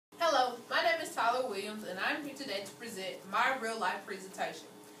Williams, and I'm here today to present my real-life presentation.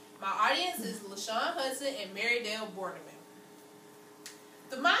 My audience is LaShawn Hudson and Marydale Borneman.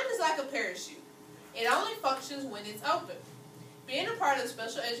 The mind is like a parachute. It only functions when it's open. Being a part of the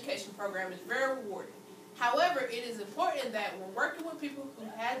special education program is very rewarding. However, it is important that when working with people who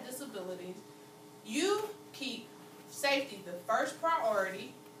have disabilities, you keep safety the first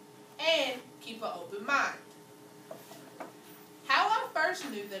priority and keep an open mind. How I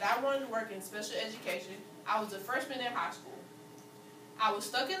first knew that I wanted to work in special education, I was a freshman in high school. I was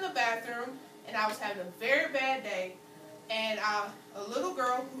stuck in the bathroom and I was having a very bad day, and a little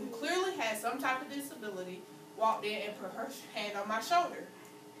girl who clearly had some type of disability walked in and put her hand on my shoulder.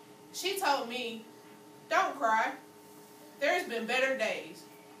 She told me, "Don't cry. There's been better days.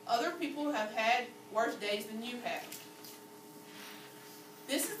 Other people have had worse days than you have."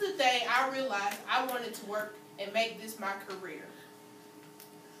 This is the day I realized I wanted to work and make this my career.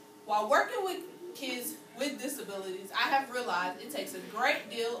 While working with kids with disabilities, I have realized it takes a great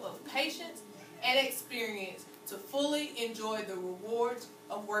deal of patience and experience to fully enjoy the rewards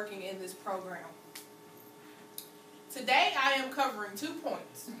of working in this program. Today I am covering 2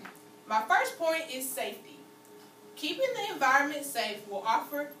 points. My first point is safety. Keeping the environment safe will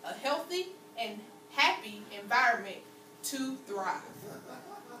offer a healthy and happy environment to thrive.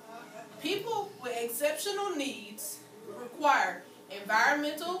 People with exceptional needs require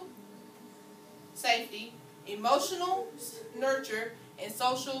environmental safety, emotional nurture, and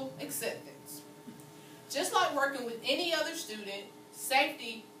social acceptance. Just like working with any other student,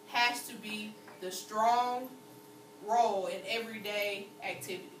 safety has to be the strong role in everyday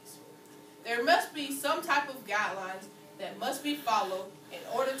activities. There must be some type of guidelines that must be followed in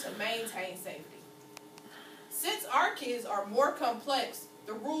order to maintain safety. Since our kids are more complex,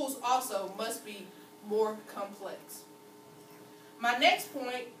 the rules also must be more complex. My next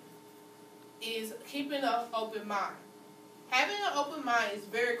point is keeping an open mind. Having an open mind is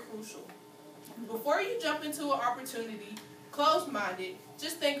very crucial. Before you jump into an opportunity, closed-minded,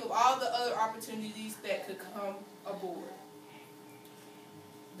 just think of all the other opportunities that could come aboard.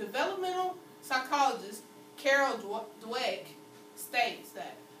 Developmental psychologist Carol Dweck states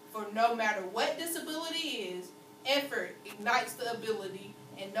that for no matter what disability is, effort ignites the ability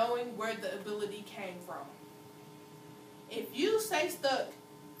and knowing where the ability came from. If you stay stuck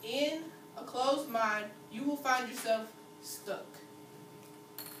in a closed mind, you will find yourself stuck.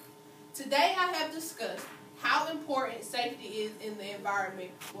 Today I have discussed how important safety is in the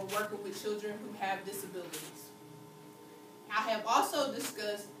environment when working with children who have disabilities. I have also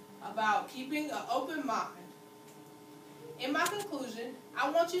discussed about keeping an open mind. In my conclusion, I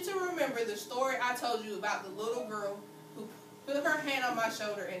want you to remember the story I told you about the little girl who put her hand on my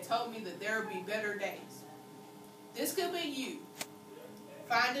shoulder and told me that there would be better days. This could be you,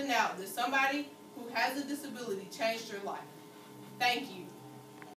 finding out that somebody who has a disability changed your life. Thank you.